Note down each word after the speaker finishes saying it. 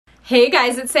Hey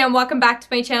guys, it's Sam. Welcome back to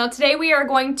my channel. Today we are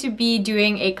going to be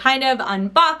doing a kind of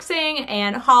unboxing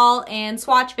and haul and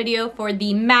swatch video for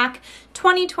the MAC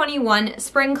 2021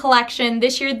 spring collection.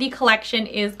 This year the collection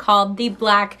is called the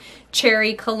Black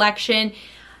Cherry Collection.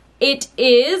 It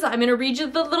is, I'm going to read you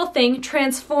the little thing,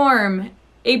 transform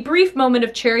a brief moment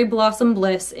of cherry blossom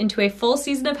bliss into a full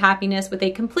season of happiness with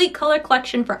a complete color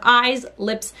collection for eyes,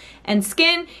 lips, and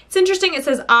skin. It's interesting it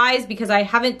says eyes because I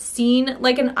haven't seen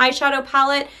like an eyeshadow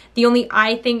palette. The only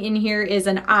eye thing in here is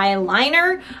an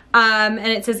eyeliner. And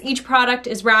it says each product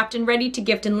is wrapped and ready to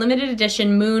gift in limited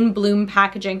edition Moon Bloom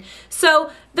packaging.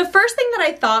 So the first thing that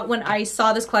I thought when I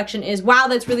saw this collection is, wow,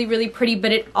 that's really, really pretty,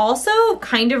 but it also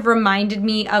kind of reminded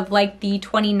me of like the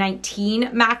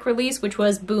 2019 MAC release, which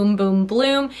was Boom Boom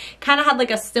Bloom. Kind of had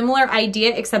like a similar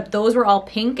idea, except those were all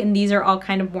pink and these are all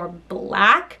kind of more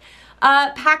black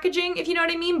packaging, if you know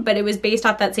what I mean, but it was based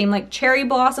off that same like cherry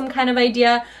blossom kind of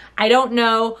idea. I don't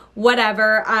know,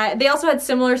 whatever. They also had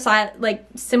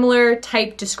similar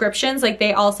type descriptions. Like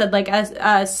they all said like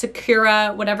a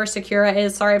Sakura, whatever Sakura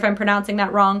is, sorry if I'm pronouncing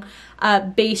that wrong,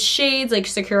 base shades, like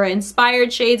Sakura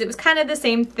inspired shades. It was kind of the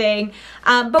same thing,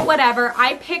 but whatever.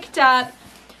 I picked up,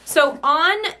 so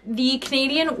on the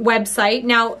Canadian website,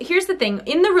 now here's the thing,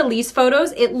 in the release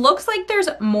photos, it looks like there's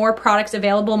more products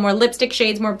available, more lipstick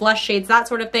shades, more blush shades, that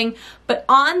sort of thing. But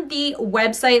on the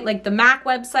website, like the MAC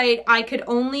website, I could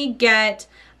only get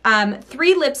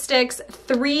 3 lipsticks,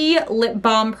 3 lip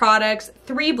balm products,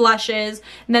 3 blushes,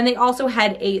 and then they also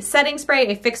had a setting spray,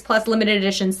 a Fix Plus limited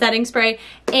edition setting spray,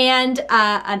 and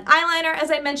an eyeliner,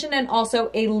 as I mentioned, and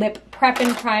also a lip prep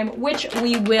and prime, which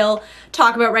we will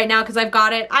talk about right now because I've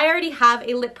got it. I already have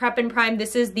a lip prep and prime.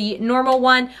 This is the normal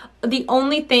one. The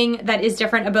only thing that is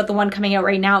different about the one coming out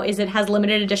right now is it has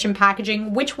limited edition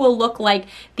packaging, which will look like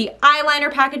the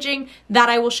eyeliner packaging that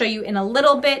I will show you in a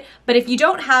little bit. But if you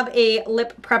don't have a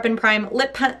lip prep and prime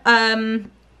lip,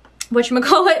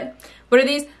 whatchamacallit? What are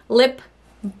these? Lip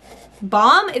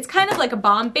balm. It's kind of like a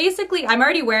balm. Basically, I'm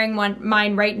already wearing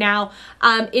mine right now.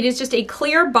 It is just a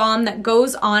clear balm that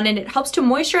goes on and it helps to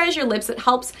moisturize your lips. It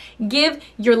helps give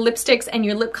your lipsticks and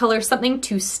your lip color something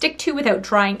to stick to without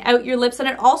drying out your lips, and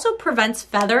it also prevents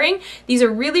feathering. These are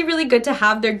really, really good to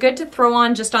have. They're good to throw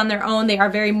on just on their own. They are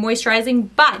very moisturizing,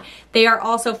 but they are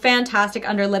also fantastic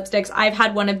under lipsticks. I've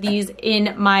had one of these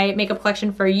in my makeup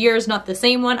collection for years, not the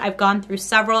same one. I've gone through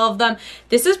several of them.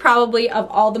 This is probably, of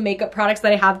all the makeup products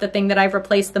that I have, the thing that I've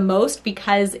replaced the most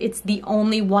because it's the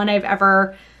only one I've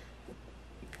ever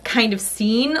kind of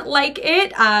seen like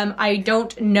it. I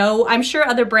don't know. I'm sure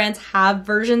other brands have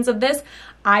versions of this.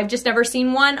 I've just never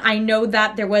seen one. I know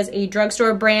that there was a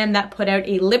drugstore brand that put out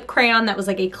a lip crayon that was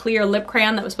like a clear lip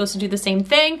crayon that was supposed to do the same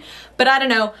thing, but I don't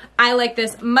know. I like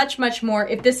this much, much more.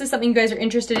 If this is something you guys are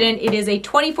interested in, it is a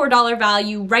 $24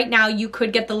 value. Right now, you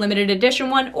could get the limited edition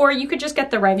one, or you could just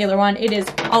get the regular one. It is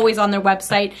always on their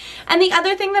website. And the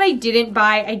other thing that I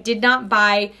did not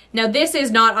buy, now this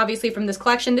is not obviously from this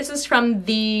collection. This is from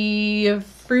the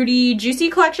Fruity Juicy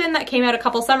collection that came out a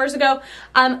couple summers ago.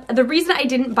 The reason I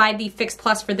didn't buy the Fix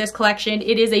Plus for this collection,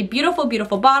 it is a beautiful,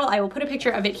 beautiful bottle. I will put a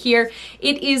picture of it here.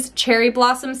 It is cherry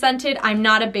blossom scented. I'm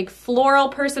not a big floral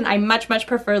person. I much, much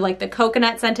prefer like the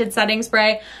coconut scented setting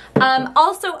spray.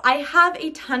 Also, I have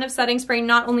a ton of setting spray,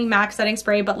 not only MAC setting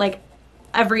spray, but like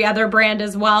every other brand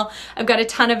as well. I've got a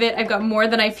ton of it. I've got more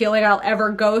than I feel like I'll ever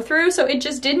go through. So it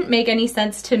just didn't make any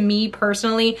sense to me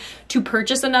personally to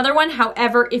purchase another one.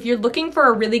 However, if you're looking for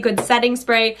a really good setting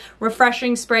spray,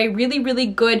 refreshing spray, really, really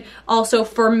good also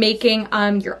for making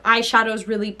your eyeshadows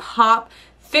really pop,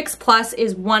 Fix Plus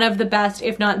is one of the best,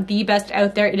 if not the best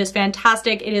out there. It is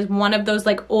fantastic. It is one of those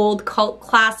like old cult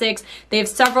classics. They have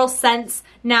several scents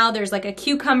now. There's like a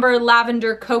cucumber,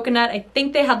 lavender, coconut. I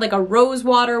think they had like a rose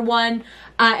water one.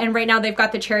 And right now they've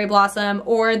got the cherry blossom,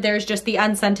 or there's just the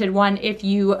unscented one if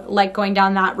you like going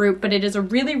down that route. But it is a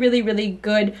really, really, really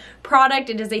good product.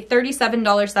 It is a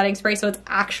 $37 setting spray, so it's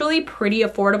actually pretty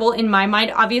affordable in my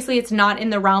mind. Obviously, it's not in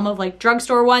the realm of like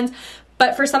drugstore ones,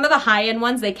 but for some of the high-end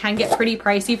ones, they can get pretty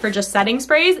pricey for just setting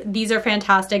sprays. These are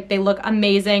fantastic. They look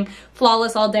amazing,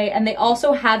 flawless all day. And they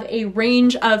also have a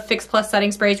range of Fix Plus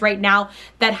setting sprays right now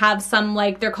that have some,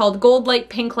 like, they're called Gold Light,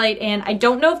 Pink Light, and I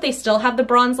don't know if they still have the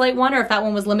Bronze Light one or if that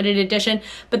one was limited edition,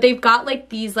 but they've got like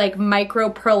these like micro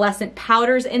pearlescent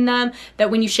powders in them that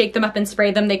when you shake them up and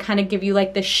spray them, they kind of give you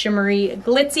like this shimmery,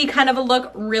 glitzy kind of a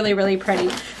look. Really, really pretty.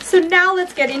 So now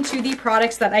let's get into the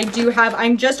products that I do have.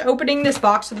 I'm just opening this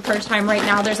box for the first time right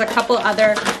now. There's a couple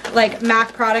other like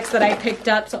MAC products that I picked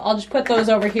up, so I'll just put those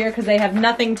over here because they have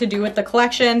nothing to do with the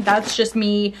collection. That's just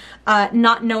me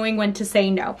not knowing when to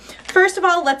say no. First of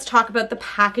all, let's talk about the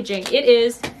packaging. It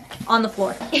is on the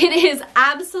floor. It is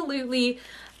absolutely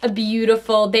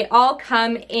beautiful. They all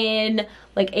come in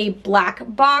like a black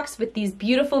box with these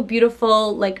beautiful,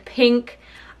 beautiful like pink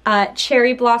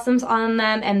cherry blossoms on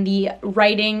them, and the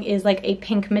writing is like a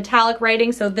pink metallic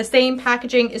writing. So the same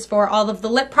packaging is for all of the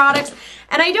lip products,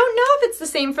 and I don't know if it's the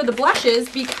same for the blushes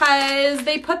because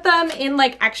they put them in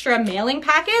like extra mailing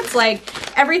packets. Like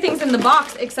everything's in the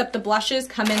box except the blushes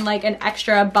come in like an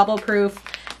extra bubble proof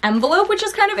envelope, which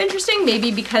is kind of interesting, maybe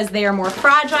because they are more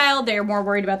fragile, they're more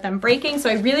worried about them breaking. So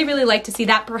I really, really like to see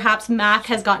that. Perhaps MAC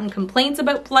has gotten complaints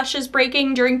about blushes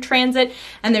breaking during transit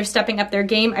and they're stepping up their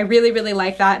game. I really, really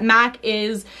like that. MAC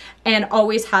is and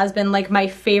always has been like my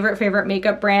favorite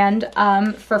makeup brand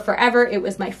for forever. It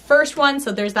was my first one,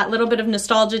 so there's that little bit of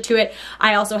nostalgia to it.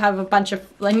 I also have a bunch of,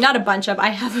 like not a bunch of, I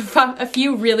have a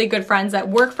few really good friends that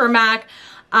work for MAC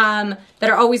that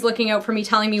are always looking out for me,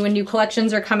 telling me when new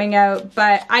collections are coming out,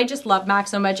 but I just love MAC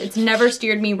so much. It's never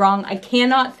steered me wrong. I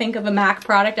cannot think of a MAC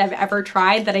product I've ever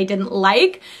tried that I didn't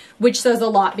like, which says a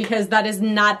lot because that is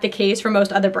not the case for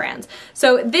most other brands.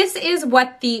 So this is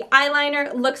what the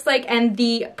eyeliner looks like, and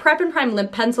the Prep and Prime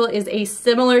lip pencil is a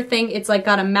similar thing. It's like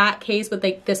got a matte case with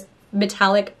like this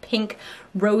metallic pink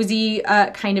rosy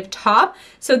kind of top.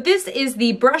 So this is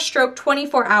the Brushstroke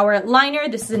 24-hour liner.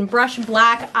 This is in brush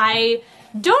black. I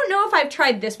don't know if I've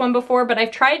tried this one before, but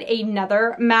I've tried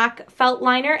another MAC felt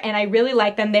liner and I really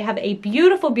like them. They have a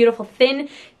beautiful, beautiful thin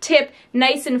tip,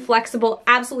 nice and flexible,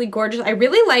 absolutely gorgeous. I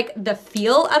really like the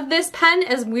feel of this pen,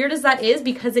 as weird as that is,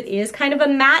 because it is kind of a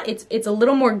matte. It's a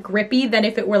little more grippy than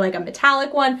if it were like a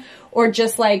metallic one or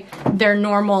just like their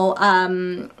normal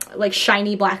like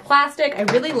shiny black plastic. I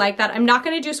really like that. I'm not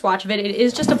going to do a swatch of it. It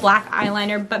is just a black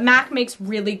eyeliner, but MAC makes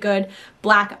really good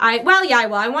black eye. Well, yeah,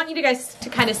 I want you guys to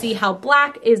kind of see how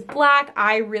black is black.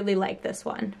 I really like this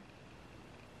one.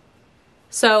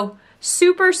 So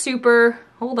super, super,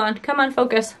 hold on, come on,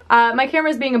 focus. My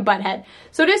camera's being a butthead.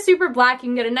 So it is super black. You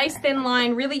can get a nice thin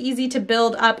line, really easy to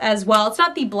build up as well. It's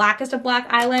not the blackest of black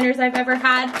eyeliners I've ever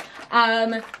had.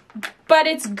 But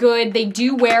it's good. They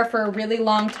do wear for a really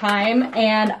long time,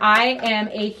 and I am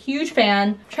a huge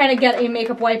fan. Trying to get a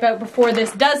makeup wipeout before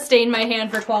this does stain my hand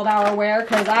for 12-hour wear,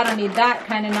 because I don't need that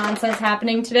kind of nonsense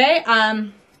happening today.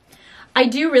 I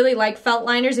do really like felt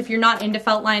liners. If you're not into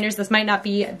felt liners, this might not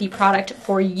be the product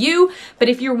for you, but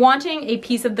if you're wanting a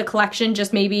piece of the collection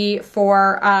just maybe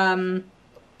for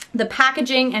the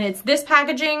packaging, and it's this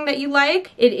packaging that you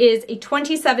like, it is a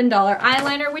 $27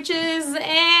 eyeliner, which is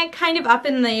kind of up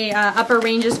in the upper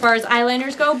range as far as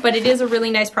eyeliners go, but it is a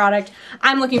really nice product.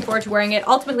 I'm looking forward to wearing it.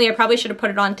 Ultimately, I probably should have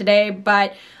put it on today,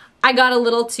 but I got a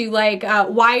little too like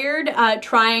wired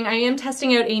trying. I am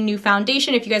testing out a new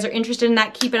foundation. If you guys are interested in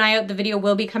that, keep an eye out. The video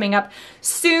will be coming up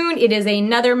soon. It is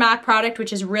another MAC product,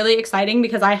 which is really exciting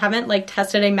because I haven't like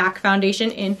tested a MAC foundation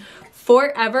in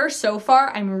forever. So far,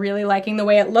 I'm really liking the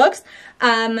way it looks.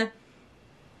 But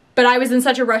I was in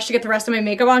such a rush to get the rest of my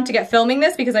makeup on to get filming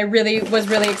this because I was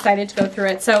really excited to go through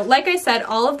it. So like I said,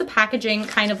 all of the packaging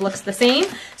kind of looks the same.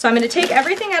 So I'm going to take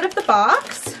everything out of the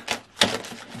box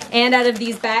and out of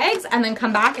these bags and then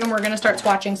come back and we're gonna start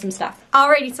swatching some stuff.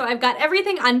 Alrighty, so I've got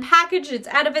everything unpackaged, it's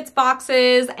out of its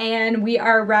boxes, and we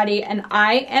are ready, and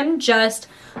I am just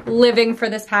living for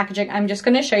this packaging. I'm just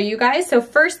gonna show you guys. So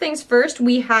first things first,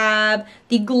 we have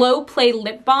the Glow Play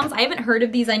lip balms. I haven't heard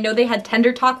of these. I know they had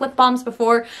Tender Talk lip balms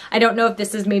before. I don't know if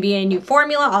this is maybe a new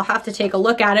formula. I'll have to take a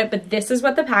look at it, but this is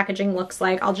what the packaging looks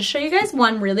like. I'll just show you guys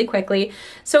one really quickly.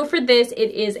 So for this,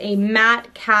 it is a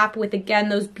matte cap with, again,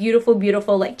 those beautiful,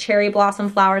 beautiful like cherry blossom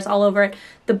flowers all over it.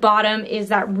 The bottom is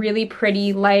that really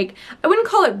pretty, like, I wouldn't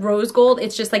call it rose gold,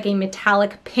 it's just like a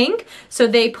metallic pink. So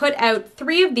they put out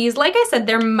 3 of these. Like I said,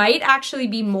 there might actually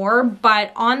be more,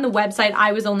 but on the website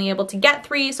I was only able to get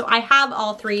 3, so I have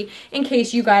all 3 in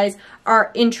case you guys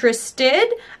are interested.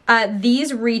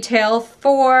 These retail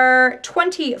for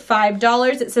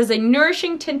 $25. It says a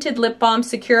nourishing tinted lip balm,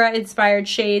 Sakura inspired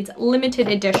shades, limited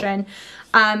edition.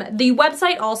 The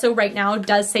website also right now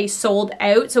does say sold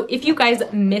out. So if you guys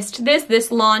missed this,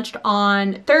 this launched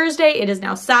on Thursday. It is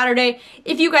now Saturday.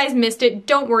 If you guys missed it,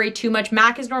 don't worry too much.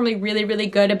 MAC is normally really, really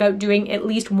good about doing at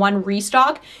least 1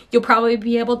 restock. You'll probably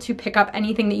be able to pick up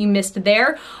anything that you missed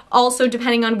there. Also,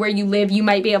 depending on where you live, you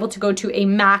might be able to go to a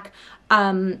MAC,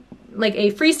 like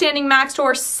a freestanding MAC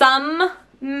store. Some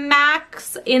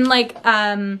MACs in like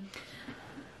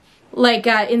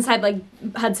inside like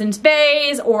Hudson's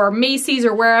Bays or Macy's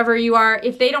or wherever you are,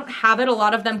 if they don't have it, a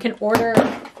lot of them can order.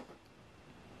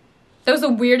 That was the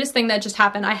weirdest thing that just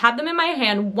happened. I had them in my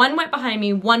hand. One went behind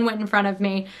me, one went in front of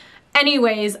me.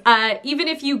 Anyways, even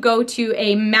if you go to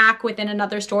a MAC within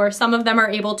another store, some of them are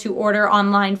able to order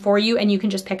online for you and you can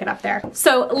just pick it up there.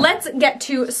 So let's get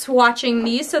to swatching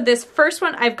these. So this first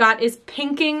one I've got is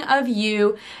Pinking of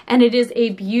You, and it is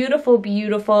a beautiful,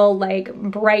 beautiful, like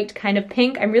bright kind of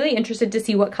pink. I'm really interested to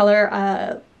see what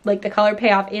color, like the color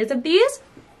payoff is of these.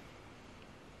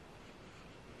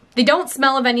 They don't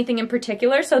smell of anything in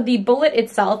particular, so the bullet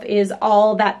itself is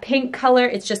all that pink color.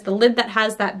 It's just the lid that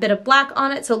has that bit of black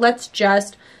on it, so let's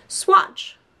just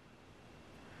swatch.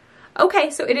 Okay,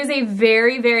 so it is a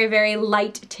very, very, very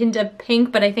light tint of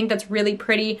pink, but I think that's really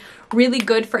pretty, really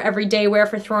good for everyday wear,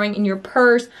 for throwing in your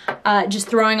purse, just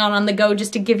throwing on the go,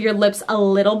 just to give your lips a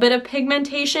little bit of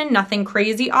pigmentation, nothing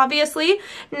crazy, obviously.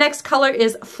 Next color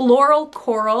is Floral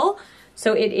Coral,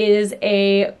 so it is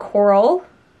a coral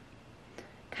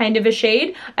kind of a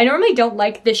shade. I normally don't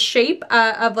like this shape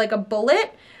of like a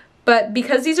bullet, but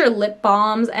because these are lip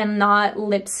balms and not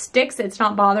lipsticks, it's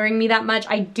not bothering me that much.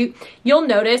 You'll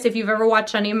notice if you've ever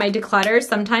watched any of my declutters,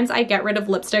 sometimes I get rid of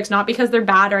lipsticks, not because they're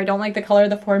bad or I don't like the color,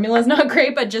 the formula is not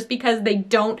great, but just because they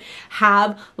don't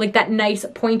have like that nice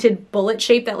pointed bullet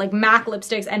shape that like MAC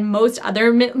lipsticks and most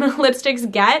other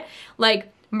lipsticks get. Like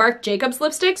Marc Jacobs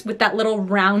lipsticks with that little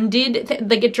rounded,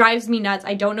 like it drives me nuts.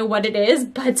 I don't know what it is,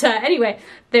 but anyway,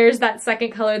 there's that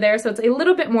second color there. So it's a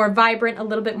little bit more vibrant, a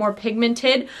little bit more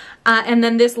pigmented. And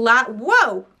then this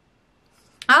whoa!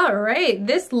 All right,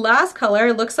 this last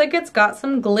color looks like it's got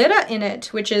some glitter in it,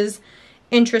 which is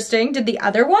interesting. Did the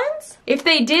other ones? If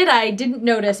they did, I didn't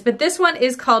notice, but this one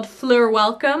is called Fleur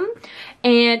Welcome,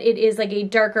 and it is like a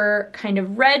darker kind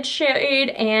of red shade,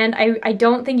 and I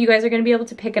don't think you guys are going to be able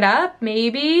to pick it up.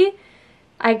 Maybe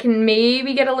I can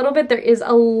maybe get a little bit. There is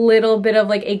a little bit of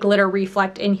like a glitter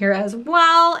reflect in here as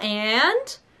well,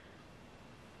 and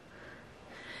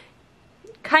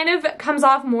kind of comes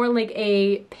off more like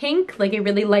a pink, like a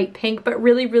really light pink, but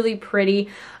really, really pretty.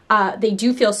 They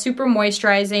do feel super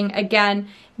moisturizing. Again,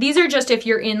 these are just if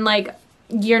you're in like,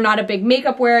 you're not a big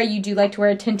makeup wearer, you do like to wear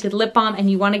a tinted lip balm and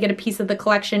you want to get a piece of the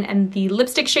collection and the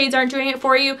lipstick shades aren't doing it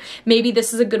for you, maybe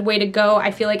this is a good way to go.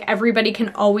 I feel like everybody can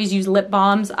always use lip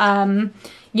balms.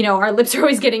 You know, our lips are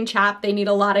always getting chapped, they need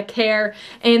a lot of care,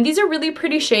 and these are really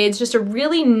pretty shades, just a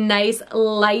really nice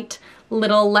light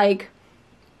little like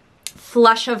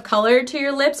flush of color to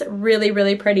your lips. Really,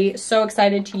 really pretty. So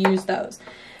excited to use those.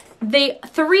 The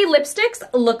three lipsticks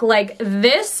look like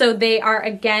this, so they are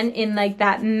again in like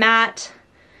that matte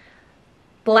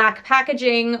black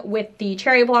packaging with the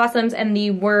cherry blossoms and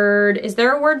the word, is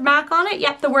there a word MAC on it?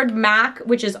 Yep, the word MAC,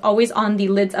 which is always on the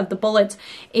lids of the bullets,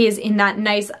 is in that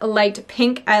nice light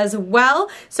pink as well.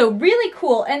 So really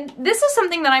cool. And this is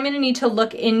something that I'm going to need to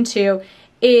look into,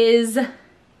 is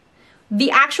the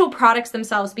actual products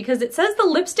themselves, because it says the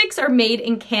lipsticks are made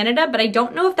in Canada, but I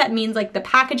don't know if that means like the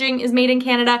packaging is made in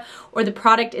Canada or the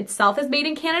product itself is made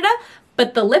in Canada.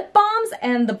 But the lip balms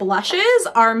and the blushes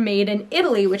are made in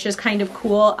Italy, which is kind of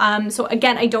cool. So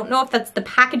again, I don't know if that's the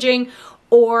packaging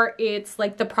or it's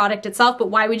like the product itself, but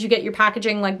why would you get your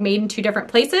packaging like made in two different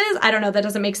places? I don't know, that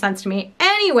doesn't make sense to me.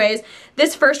 Anyways,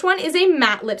 this first one is a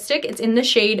matte lipstick. It's in the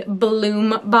shade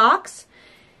Bloom Box.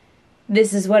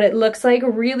 This is what it looks like.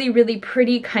 Really, really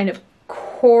pretty kind of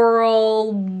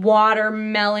coral,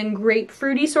 watermelon,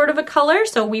 grapefruity sort of a color.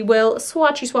 So we will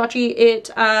swatchy it.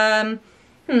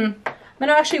 I'm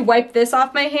gonna actually wipe this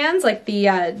off my hands, like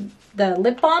the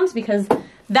lip balms, because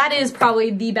that is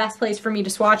probably the best place for me to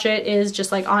swatch it, is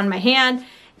just like on my hand.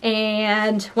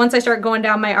 And once I start going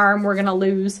down my arm, we're gonna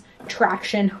lose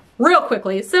traction real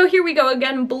quickly. So here we go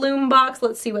again, Bloom Box.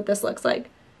 Let's see what this looks like.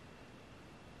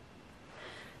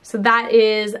 So that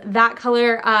is that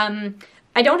color.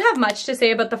 I don't have much to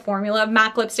say about the formula of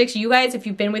MAC lipsticks. You guys, if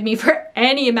you've been with me for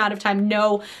any amount of time,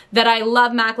 know that I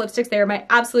love MAC lipsticks. They are my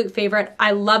absolute favorite.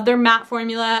 I love their matte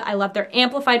formula. I love their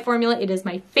amplified formula. It is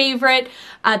my favorite.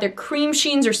 Their cream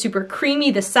sheens are super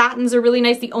creamy. The satins are really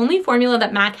nice. The only formula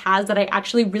that MAC has that I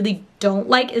actually really don't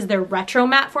like is their retro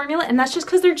matte formula, and that's just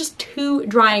because they're just too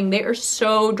drying. They are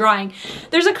so drying.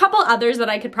 There's a couple others that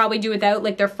I could probably do without,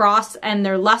 like their frosts and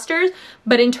their lusters,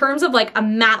 but in terms of like a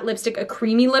matte lipstick, a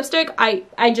creamy lipstick,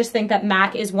 I just think that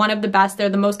MAC is one of the best. They're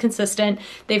the most consistent.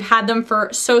 They've had them for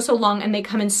so long, and they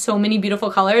come in so many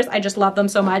beautiful colors. I just love them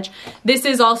so much. This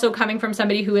is also coming from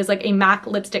somebody who is like a MAC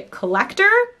lipstick collector,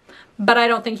 but I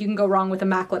don't think you can go wrong with a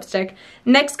MAC lipstick.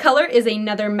 Next color is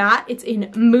another matte. It's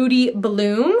in Moody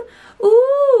Bloom.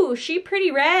 Ooh, She Pretty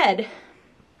Red.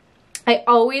 I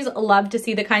always love to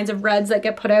see the kinds of reds that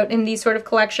get put out in these sort of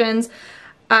collections.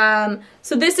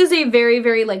 So this is a very,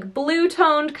 very like blue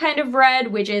toned kind of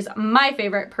red, which is my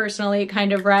favorite personally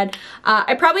kind of red.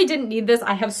 I probably didn't need this.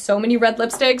 I have so many red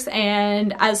lipsticks,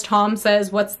 and as Tom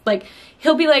says, what's like,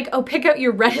 he'll be like, oh, pick out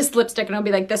your reddest lipstick, and I'll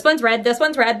be like, this one's red, this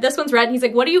one's red, this one's red. And he's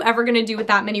like, what are you ever gonna do with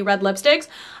that many red lipsticks?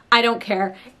 I don't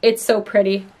care. It's so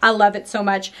pretty. I love it so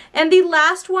much. And the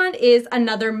last one is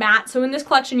another matte. So in this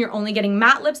collection, you're only getting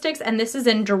matte lipsticks, and this is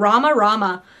in Drama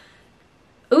Rama.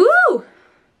 Ooh!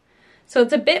 So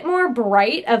it's a bit more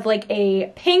bright of like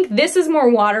a pink. This is more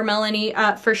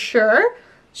watermelon-y for sure.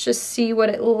 Let's just see what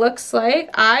it looks like.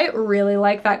 I really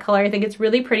like that color. I think it's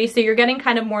really pretty. So you're getting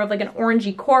kind of more of like an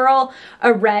orangey coral,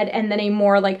 a red, and then a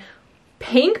more like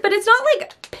pink, but it's not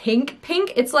like pink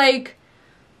pink. It's like,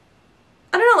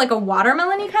 I don't know, like a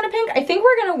watermelon-y kind of pink. I think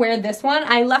we're gonna wear this one.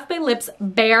 I left my lips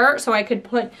bare so I could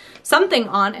put something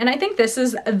on, and I think this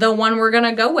is the one we're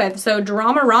gonna go with. So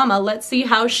Drama Rama, let's see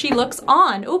how she looks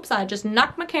on. Oops, I just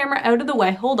knocked my camera out of the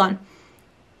way. Hold on.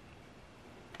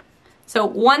 So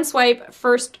one swipe,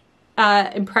 first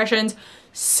impressions,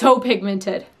 so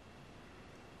pigmented.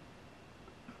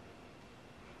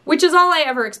 Which is all I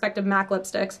ever expect of MAC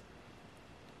lipsticks.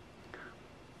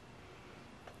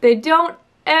 They don't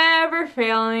ever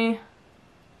fail me.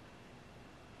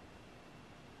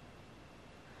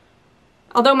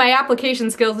 Although my application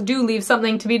skills do leave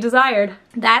something to be desired.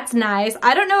 That's nice.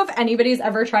 I don't know if anybody's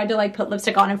ever tried to like put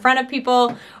lipstick on in front of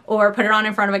people or put it on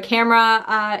in front of a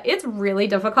camera. It's really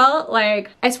difficult. Like,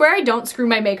 I swear I don't screw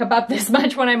my makeup up this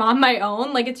much when I'm on my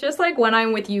own. Like, it's just like when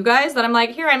I'm with you guys that I'm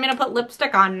like, here, I'm gonna put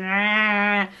lipstick on.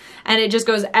 And it just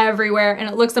goes everywhere and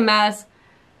it looks a mess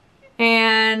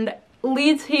and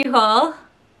leads people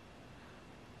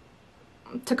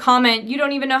to comment, you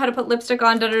don't even know how to put lipstick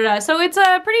on, da da da. So it's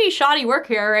a pretty shoddy work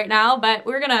here right now, but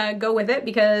we're gonna go with it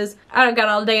because I don't got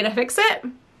all day to fix it.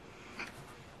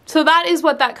 So that is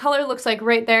what that color looks like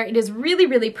right there. It is really,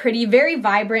 really pretty, very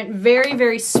vibrant, very,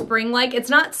 very spring-like. It's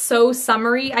not so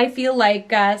summery, I feel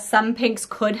like some pinks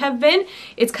could have been.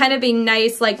 It's kind of a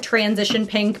nice like transition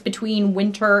pink between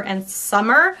winter and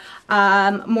summer.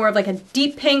 More of like a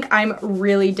deep pink. I'm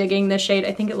really digging this shade.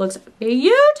 I think it looks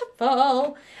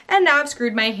beautiful. And now I've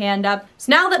screwed my hand up.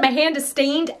 So now that my hand is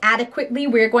stained adequately,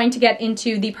 we're going to get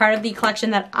into the part of the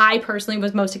collection that I personally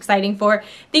was most exciting for,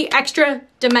 the Extra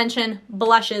Dimension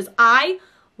blushes. I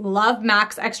love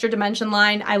MAC's Extra Dimension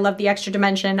line. I love the Extra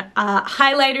Dimension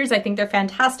highlighters. I think they're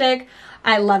fantastic.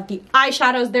 I love the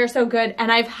eyeshadows. They're so good. And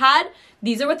I've had,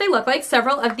 these are what they look like,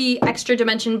 several of the Extra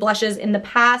Dimension blushes in the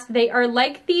past. They are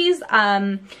like these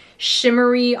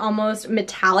shimmery, almost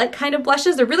metallic kind of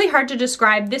blushes. They're really hard to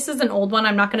describe. This is an old one.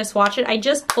 I'm not going to swatch it. I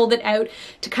just pulled it out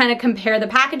to kind of compare the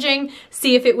packaging,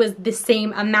 see if it was the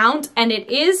same amount, and it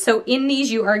is. So in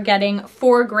these you are getting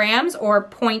 4 grams or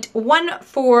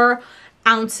 0.14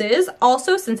 ounces.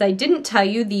 Also, since I didn't tell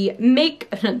you, the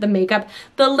lipsticks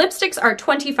are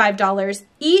 $25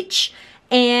 each,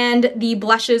 and the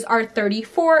blushes are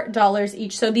 $34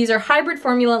 each. So these are hybrid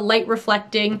formula, light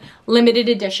reflecting, limited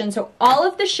edition. So all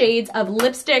of the shades of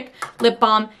lipstick, lip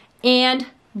balm, and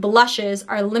blushes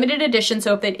are limited edition.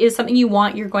 So if it is something you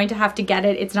want, you're going to have to get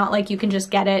it. It's not like you can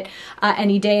just get it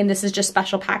any day, and this is just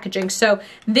special packaging. So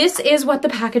this is what the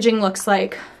packaging looks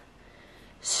like.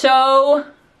 So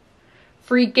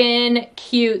freaking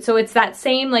cute. So it's that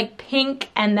same like pink,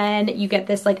 and then you get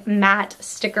this like matte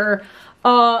sticker.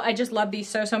 Oh, I just love these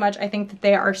so, so much. I think that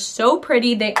they are so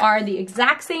pretty. They are the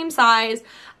exact same size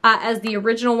as the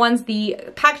original ones. The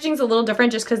packaging's a little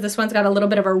different just because this one's got a little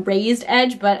bit of a raised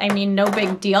edge, but I mean, no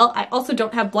big deal. I also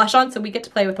don't have blush on, so we get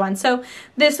to play with one. So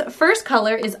this first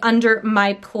color is Under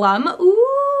My Plum.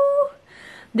 Ooh.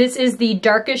 This is the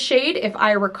darkest shade, if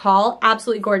I recall.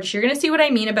 Absolutely gorgeous. You're gonna see what I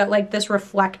mean about like this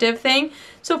reflective thing.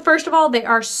 So first of all, they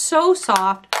are so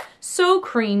soft, so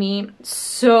creamy,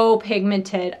 so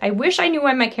pigmented. I wish I knew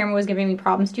why my camera was giving me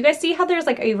problems. Do you guys see how there's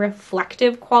like a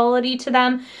reflective quality to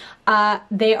them?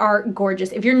 They are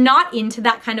gorgeous. If you're not into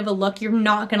that kind of a look, you're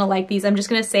not gonna like these. I'm just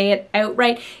gonna say it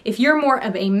outright. If you're more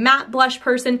of a matte blush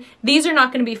person, these are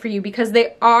not gonna be for you because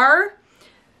they are,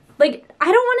 like, I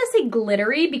don't wanna say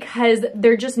glittery because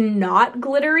they're just not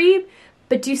glittery,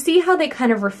 but do you see how they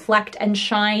kind of reflect and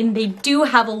shine? They do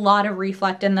have a lot of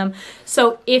reflect in them.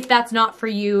 So if that's not for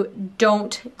you,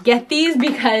 don't get these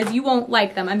because you won't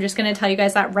like them. I'm just gonna tell you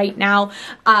guys that right now.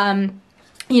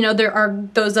 You know, there are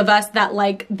those of us that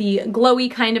like the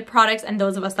glowy kind of products and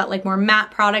those of us that like more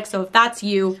matte products. So if that's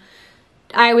you,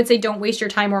 I would say don't waste your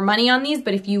time or money on these,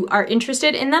 but if you are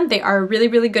interested in them, they are a really,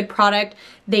 really good product.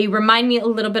 They remind me a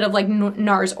little bit of like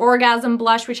NARS Orgasm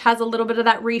Blush, which has a little bit of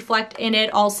that reflect in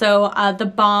it. Also, the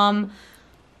Balm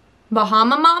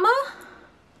Bahama Mama?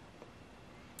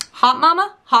 Hot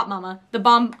Mama? Hot Mama. The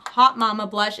Balm Hot Mama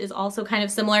blush is also kind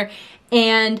of similar,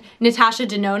 and Natasha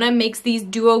Denona makes these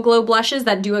Duo Glow blushes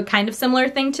that do a kind of similar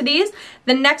thing to these.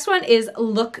 The next one is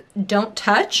Look Don't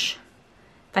Touch.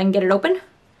 If I can get it open.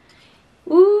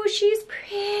 Ooh, she's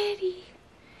pretty.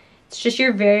 It's just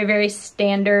your very, very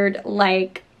standard,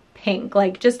 like, pink.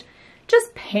 Like, just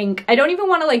pink. I don't even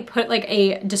want to, like, put, like,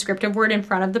 a descriptive word in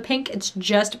front of the pink. It's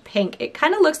just pink. It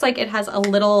kind of looks like it has a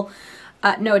little...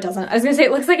 no, it doesn't. I was gonna say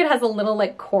it looks like it has a little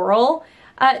like coral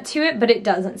to it, but it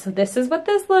doesn't. So this is what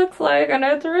this looks like, and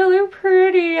it's really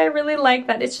pretty. I really like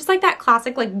that. It's just like that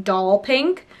classic like doll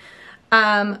pink.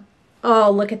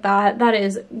 Oh, look at that. That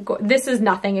is, this is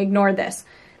nothing. Ignore this.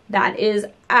 That is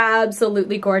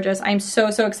absolutely gorgeous. I'm so,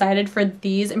 so excited for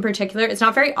these in particular. It's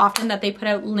not very often that they put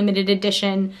out limited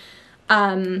edition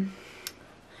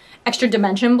extra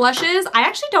dimension blushes. I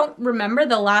actually don't remember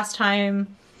the last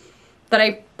time that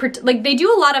like, they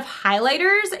do a lot of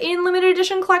highlighters in limited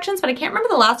edition collections, but I can't remember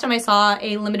the last time I saw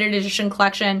a limited edition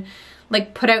collection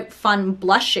like put out fun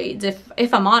blush shades,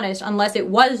 if I'm honest, unless it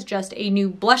was just a new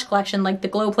blush collection like the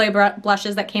Glow Play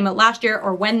blushes that came out last year,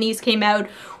 or when these came out,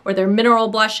 or their mineral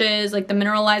blushes, like the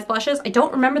mineralized blushes. I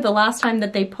don't remember the last time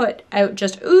that they put out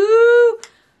just, ooh,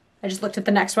 I just looked at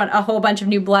the next one, a whole bunch of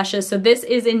new blushes. So this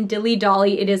is in Dilly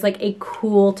Dolly. It is like a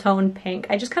cool tone pink.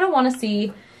 I just kind of want to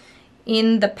see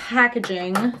in the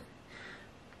packaging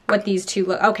what these two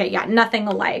look. Okay, yeah, nothing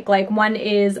alike. Like one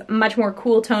is much more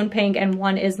cool tone pink and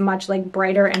one is much like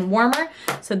brighter and warmer.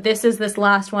 So this is this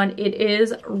last one. It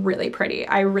is really pretty.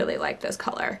 I really like this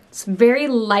color. It's very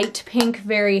light pink,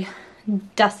 very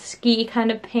dusky kind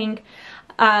of pink.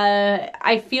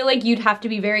 I feel like you'd have to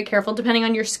be very careful depending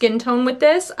on your skin tone with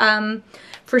this.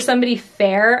 For somebody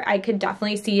fair, I could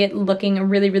definitely see it looking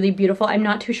really, really beautiful. I'm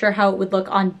not too sure how it would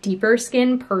look on deeper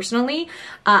skin personally.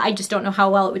 I just don't know how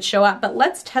well it would show up, but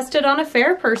let's test it on a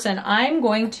fair person. I'm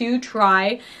going to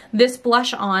try this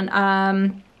blush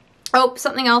on. Oh,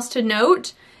 something else to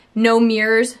note, no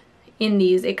mirrors in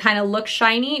these. It kind of looks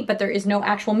shiny, but there is no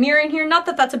actual mirror in here. Not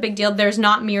that that's a big deal. There's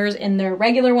not mirrors in their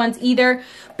regular ones either,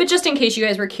 but just in case you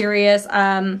guys were curious,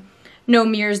 no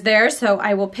mirrors there. So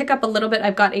I will pick up a little bit.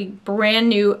 I've got a brand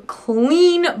new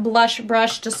clean blush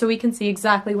brush just so we can see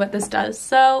exactly what this does.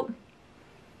 So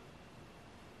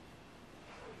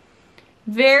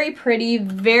very pretty,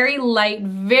 very light,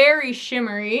 very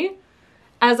shimmery,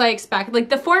 as I expect. Like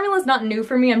the formula is not new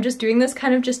for me. I'm just doing this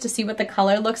kind of just to see what the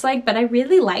color looks like, but I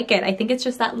really like it. I think it's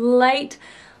just that light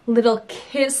little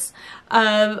kiss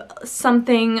of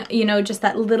something, you know, just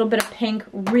that little bit of pink.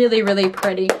 Really, really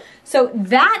pretty. So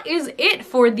that is it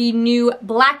for the new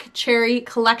Black Cherry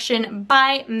collection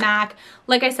by MAC.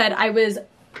 Like I said,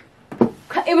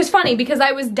 it was funny because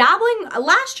I was dabbling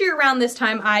last year around this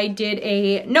time. I did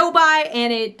a no buy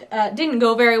and it didn't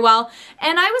go very well,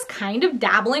 and I was kind of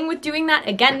dabbling with doing that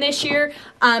again this year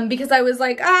because I was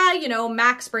like, you know,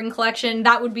 MAC spring collection,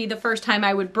 that would be the first time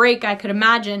I would break, I could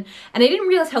imagine. And I didn't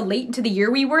realize how late into the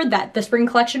year we were that the spring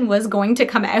collection was going to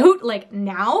come out, like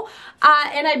now,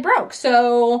 and I broke.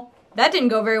 So that didn't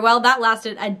go very well. That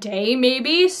lasted a day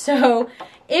maybe. So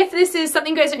if this is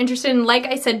something you guys are interested in, like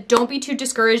I said, don't be too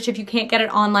discouraged if you can't get it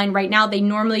online right now. They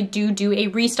normally do a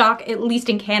restock, at least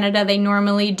in Canada they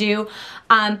normally do.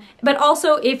 But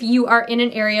also if you are in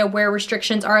an area where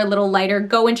restrictions are a little lighter,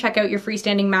 go and check out your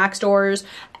freestanding MAC stores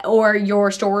or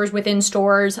your stores within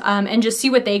stores and just see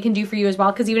what they can do for you as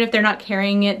well, because even if they're not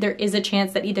carrying it, there is a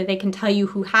chance that either they can tell you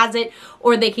who has it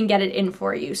or they can get it in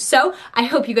for you. So I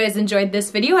hope you guys enjoyed this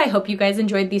video. I hope you guys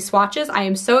enjoyed these swatches. I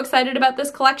am so excited about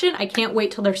this collection. I can't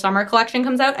wait till their summer collection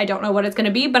comes out. I don't know what it's going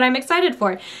to be, but I'm excited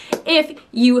for it. If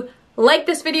you like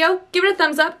this video, give it a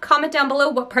thumbs up, comment down below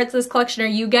what parts of this collection are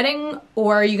you getting,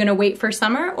 or are you gonna wait for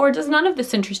summer, or does none of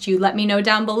this interest you? Let me know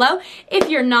down below. If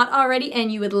you're not already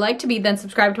and you would like to be, then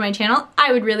subscribe to my channel.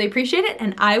 I would really appreciate it,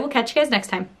 and I will catch you guys next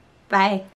time. Bye.